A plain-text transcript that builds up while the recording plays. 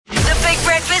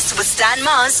Mornings with Stan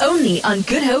Mars. Only on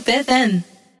Good Hope FM.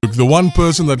 The one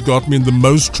person that got me in the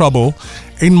most trouble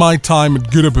in my time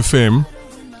at Good Hope FM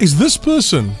is this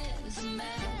person.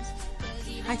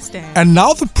 Hi, Stan. And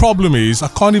now the problem is, I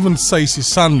can't even say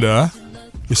Sisanda.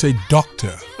 We say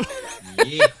doctor.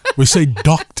 We say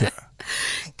doctor.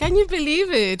 Can you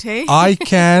believe it, hey? I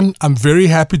can. I'm very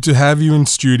happy to have you in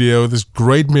studio. There's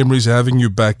great memories having you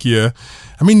back here.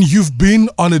 I mean, you've been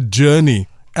on a journey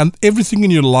and everything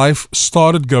in your life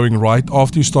started going right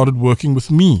after you started working with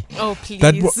me. Oh, please.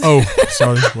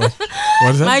 Sorry. What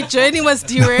is that? My journey was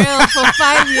derailed for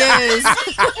 5 years.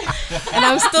 And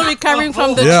I'm still recovering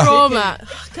from the trauma.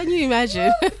 Can you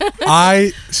imagine?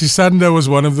 Sisanda was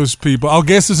one of those people. Our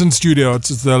guest is in studio.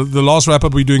 It's the last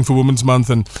wrap-up we're doing for Women's Month,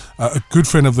 and a good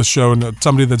friend of the show and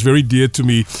somebody that's very dear to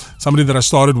me, somebody that I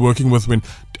started working with when,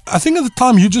 I think at the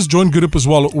time you just joined Good Hope as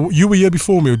well. You were here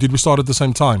before me, or did we start at the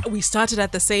same time? We started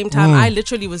at the same time. I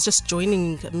literally was just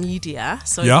joining media.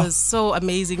 So it was so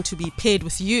amazing to be paired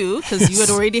with you because you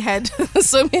had already had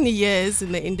so many years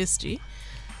in the industry.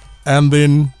 And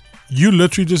then you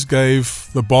literally just gave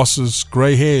the bosses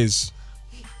grey hairs.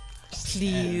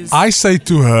 Please. I say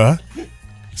to her,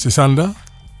 Sisanda,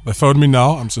 they phoned me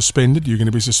now. I'm suspended. You're going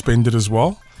to be suspended as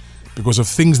well because of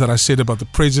things that I said about the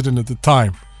president at the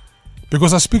time.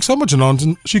 Because I speak so much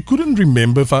nonsense, she couldn't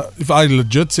remember if I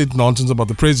legit said nonsense about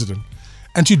the president.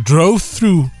 And she drove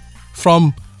through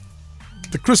from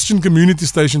the Christian community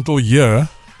station till here,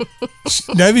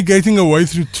 navigating her way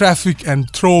through traffic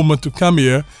and trauma to come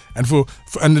here. And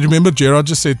remember, Gerard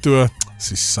just said to her,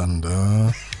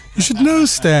 Sisanda, you should know,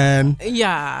 Stan.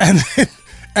 Yeah.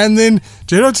 And then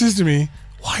Gerard says to me,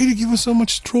 why did you give her so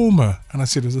much trauma? And I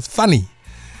said, it was funny.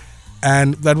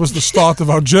 And that was the start of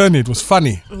our journey. It was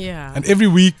funny. Yeah. And every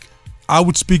week I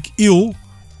would speak ill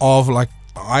of like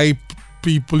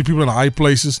people in high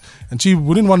places, and she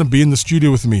wouldn't want to be in the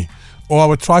studio with me. Or I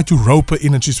would try to rope her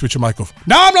in and she'd switch her mic off.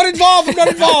 No, I'm not involved.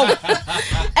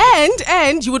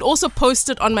 And you would also post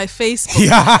it on my Facebook.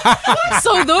 Yeah.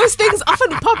 So those things often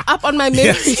pop up on my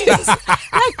memories. Yes.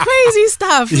 Like crazy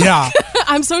stuff. Yeah.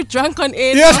 I'm so drunk on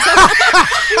air. Yes.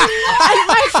 And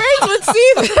my friends would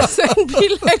see this and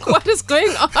be like, what is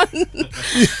going on?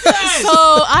 Yes. So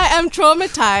I am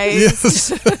traumatized.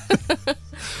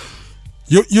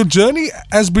 Yes. Your journey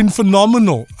has been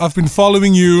phenomenal. I've been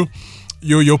following you.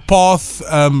 Your path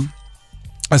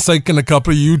has taken a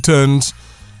couple of U-turns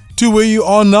to where you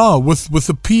are now with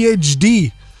a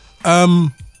PhD.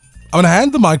 I'm going to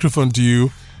hand the microphone to you.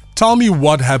 Tell me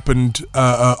what happened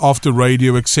after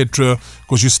radio, etc.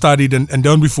 Because you studied, and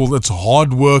don't be fooled, it's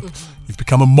hard work. Mm-hmm. You've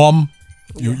become a mom.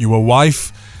 You're a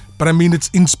wife. But I mean, it's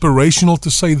inspirational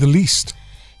to say the least.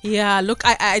 Yeah, look,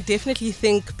 I definitely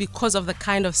think because of the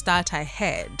kind of start I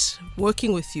had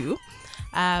working with you,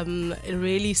 it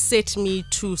really set me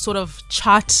to sort of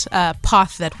chart a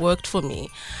path that worked for me.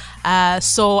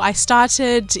 So I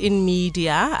started in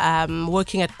media,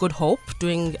 working at Good Hope,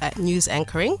 doing news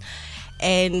anchoring.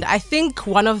 And I think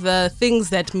one of the things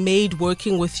that made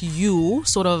working with you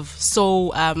sort of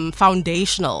so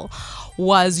foundational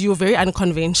was you were very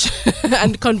unconventional.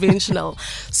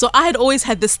 So I had always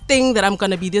had this thing that I'm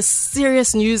going to be this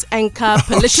serious news anchor,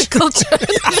 political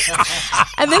journalist.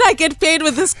 And then I get paid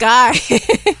with this guy.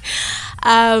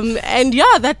 And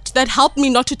yeah, that helped me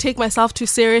not to take myself too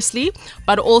seriously,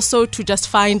 but also to just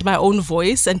find my own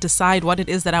voice and decide what it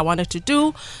is that I wanted to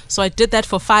do. So I did that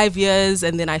for 5 years,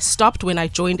 and then I stopped when I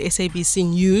joined SABC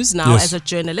News now as a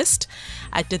journalist.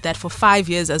 I did that for 5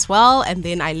 years as well, and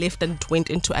then I left and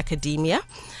went into academia.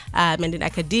 And in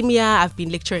academia, I've been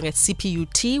lecturing at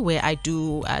CPUT, where I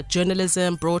do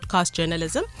journalism, broadcast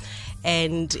journalism.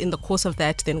 And in the course of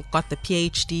that, then got the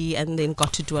PhD and then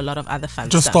got to do a lot of other fun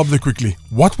stuff. Just stop there quickly.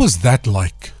 What was that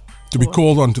like to be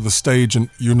called onto the stage and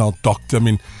you're now doctor? I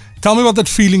mean, tell me about that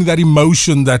feeling, that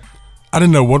emotion, that, I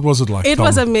don't know, what was it like? It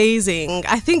was amazing.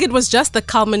 I think it was just the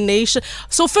culmination.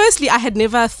 So firstly, I had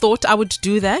never thought I would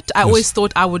do that. I always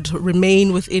thought I would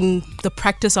remain within the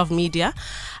practice of media.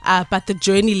 But the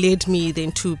journey led me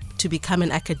then to become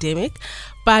an academic.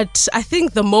 But I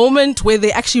think the moment where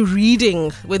they're actually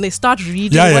when they start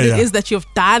reading what it is that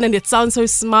you've done, and it sounds so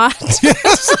smart.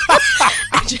 Yes.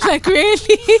 And you're like,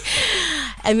 really?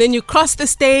 And then you cross the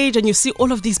stage and you see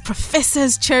all of these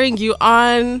professors cheering you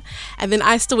on. And then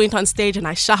I still went on stage and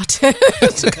I shouted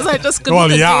because I just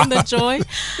couldn't contain the joy.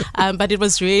 But it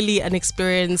was really an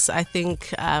experience, I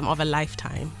think, of a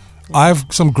lifetime. Yeah. I have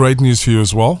some great news for you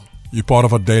as well. You're part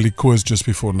of our daily quiz just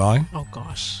before 9. Oh,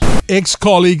 gosh.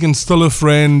 Ex-colleague and still a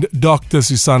friend, Dr.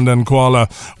 Sisanda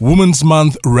Nkoala, Women's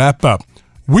Month wrap-up.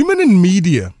 Women in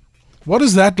media, What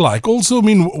is that like? Also, I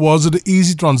mean, was it an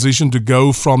easy transition to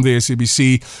go from the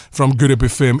SABC, from Good Hope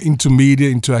FM, into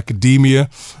media, into academia?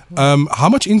 How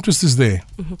much interest is there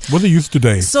with the youth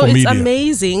today So for it's media?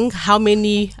 amazing how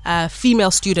many female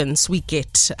students we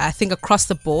get, I think across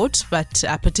the board, but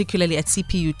particularly at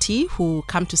CPUT, who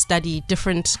come to study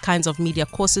different kinds of media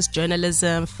courses,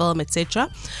 journalism, film, etc.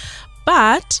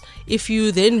 But if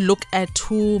you then look at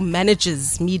who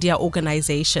manages media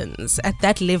organizations, at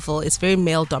that level, it's very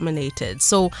male dominated.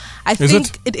 So I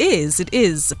think it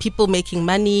is. People making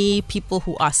money, people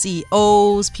who are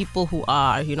CEOs, people who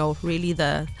are, really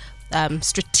the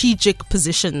strategic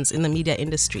positions in the media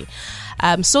industry.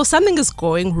 So something is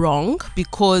going wrong,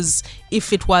 because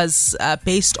if it was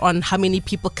based on how many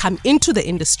people come into the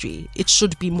industry, it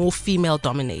should be more female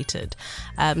dominated.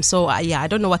 I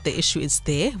don't know what the issue is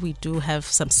there. We do have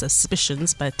some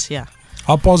suspicions, but yeah.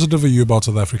 How positive are you about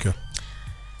South Africa?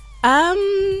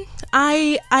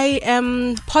 I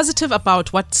am positive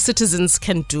about what citizens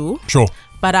can do. Sure.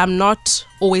 But I'm not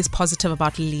always positive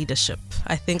about leadership.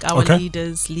 I think our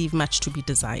leaders leave much to be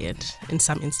desired in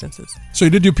some instances. So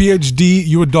you did your PhD,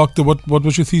 you were a doctor. What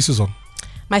was your thesis on?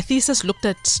 My thesis looked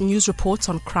at news reports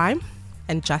on crime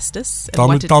and justice.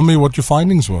 Tell me what your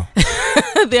findings were.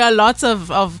 There are lots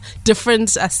of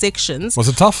different sections. Was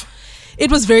it tough? It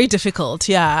was very difficult,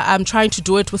 yeah. I'm trying to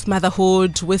do it with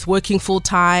motherhood, with working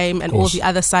full-time and all the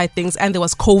other side things. And there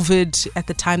was COVID at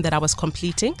the time that I was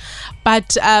completing. But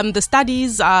the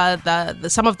studies,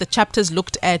 some of the chapters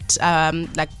looked at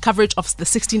coverage of the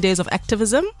 16 days of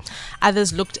activism.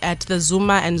 Others looked at the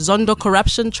Zuma and Zondo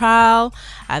corruption trial.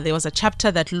 There was a chapter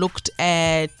that looked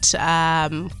at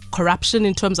corruption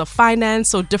in terms of finance.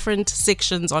 So different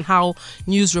sections on how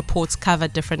news reports cover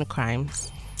different crimes.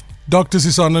 Dr.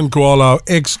 Sisanda Nkoala,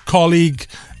 ex-colleague.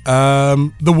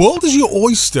 The world is your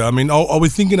oyster. I mean, are we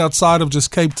thinking outside of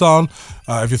just Cape Town?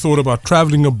 Have you thought about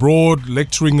traveling abroad,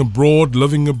 lecturing abroad,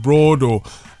 living abroad, or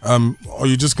are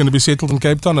you just going to be settled in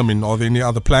Cape Town? I mean, are there any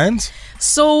other plans?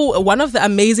 So one of the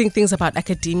amazing things about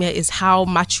academia is how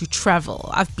much you travel.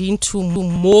 I've been to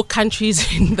more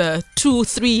countries in the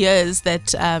 2-3 years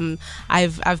that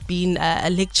I've been a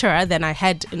lecturer than I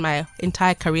had in my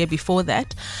entire career before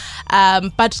that.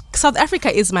 But South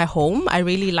Africa is my home. I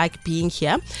really like being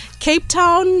here. Cape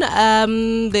Town,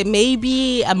 there may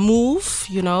be a move.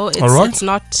 It's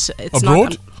not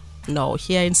abroad. No,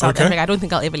 here in South Africa. I don't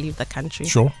think I'll ever leave the country.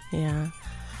 Sure. Yeah.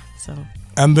 So.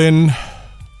 And then,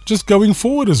 just going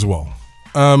forward as well.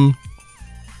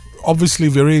 Obviously,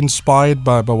 very inspired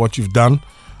by what you've done,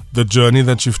 the journey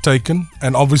that you've taken,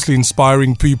 and obviously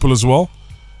inspiring people as well.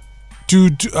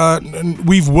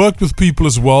 We've worked with people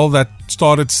as well that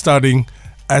started studying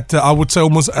at, I would say,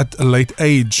 almost at a late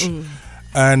age.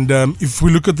 And if we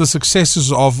look at the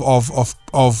successes of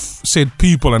said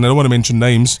people, and I don't want to mention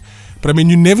names, but I mean,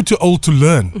 you're never too old to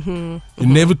learn. You're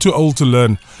never too old to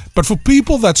learn. But for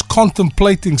people that's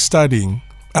contemplating studying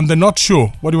and they're not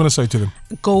sure, what do you want to say to them?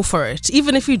 Go for it.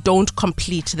 Even if you don't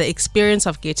complete, the experience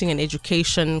of getting an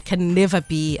education can never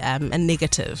be a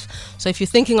negative. So if you're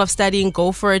thinking of studying,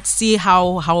 go for it. See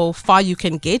how far you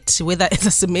can get, whether it's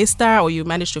a semester or you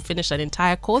manage to finish an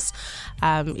entire course.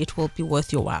 It will be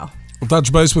worth your while. We'll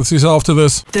touch base with Sisa after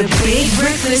this. The Big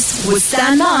Breakfast with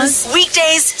Stan Mars.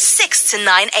 Weekdays 6 to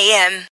 9 a.m.